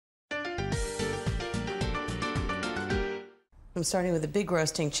I'm starting with a big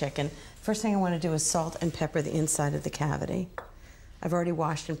roasting chicken. First thing I want to do is salt and pepper the inside of the cavity. I've already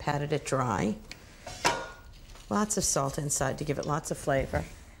washed and patted it dry. Lots of salt inside to give it lots of flavor.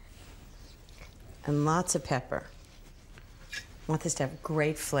 And lots of pepper. I want this to have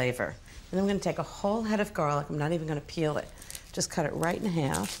great flavor. And I'm going to take a whole head of garlic. I'm not even going to peel it. Just cut it right in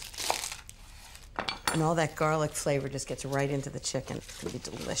half. And all that garlic flavor just gets right into the chicken. It's going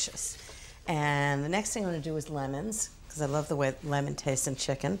to be delicious. And the next thing I'm going to do is lemons, because I love the way lemon tastes in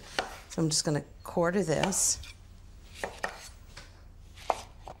chicken. So I'm just going to quarter this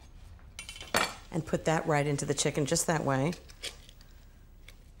and put that right into the chicken just that way.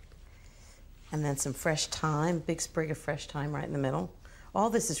 And then some fresh thyme, big sprig of fresh thyme right in the middle. All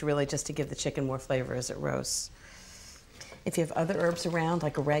this is really just to give the chicken more flavor as it roasts. If you have other herbs around,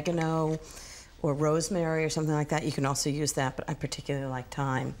 like oregano or rosemary or something like that, you can also use that, but I particularly like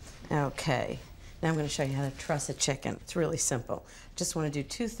thyme. Okay, now I'm going to show you how to truss a chicken. It's really simple. Just want to do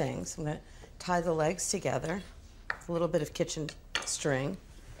two things. I'm going to tie the legs together with a little bit of kitchen string.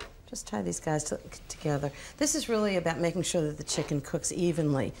 Just tie these guys together. This is really about making sure that the chicken cooks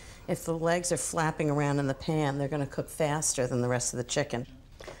evenly. If the legs are flapping around in the pan, they're going to cook faster than the rest of the chicken.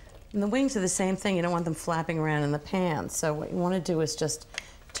 And the wings are the same thing. You don't want them flapping around in the pan. So what you want to do is just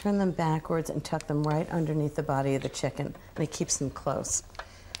turn them backwards and tuck them right underneath the body of the chicken. And it keeps them close.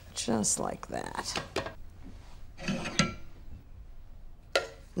 Just like that. I'm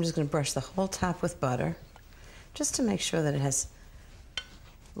just going to brush the whole top with butter, just to make sure that it has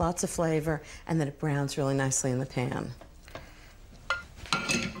lots of flavor and that it browns really nicely in the pan.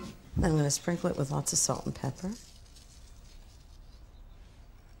 Then I'm going to sprinkle it with lots of salt and pepper.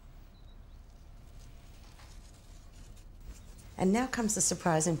 And now comes the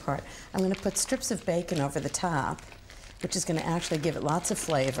surprising part. I'm going to put strips of bacon over the top, which is going to actually give it lots of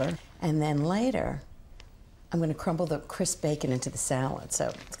flavor. And then later, I'm going to crumble the crisp bacon into the salad.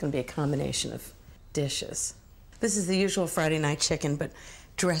 So it's going to be a combination of dishes. This is the usual Friday night chicken, but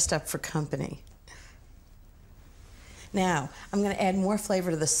dressed up for company. Now, I'm going to add more flavor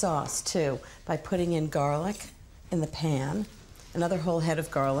to the sauce, too, by putting in garlic in the pan. Another whole head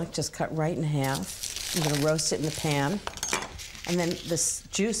of garlic, just cut right in half. I'm going to roast it in the pan. And then the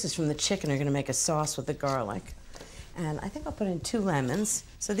juices from the chicken are going to make a sauce with the garlic. And I think I'll put in 2 lemons.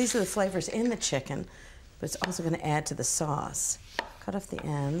 So these are the flavors in the chicken, but it's also going to add to the sauce. Cut off the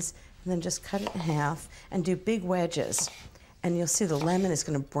ends, and then just cut it in half and do big wedges. And you'll see the lemon is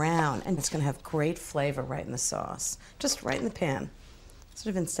going to brown, and it's going to have great flavor right in the sauce. Just right in the pan, sort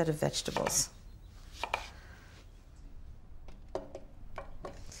of instead of vegetables.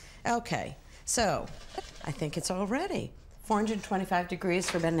 Okay, so I think it's all ready. 425 degrees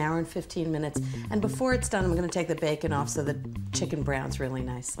for about an hour and 15 minutes. And before it's done, I'm going to take the bacon off so the chicken browns really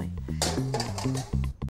nicely.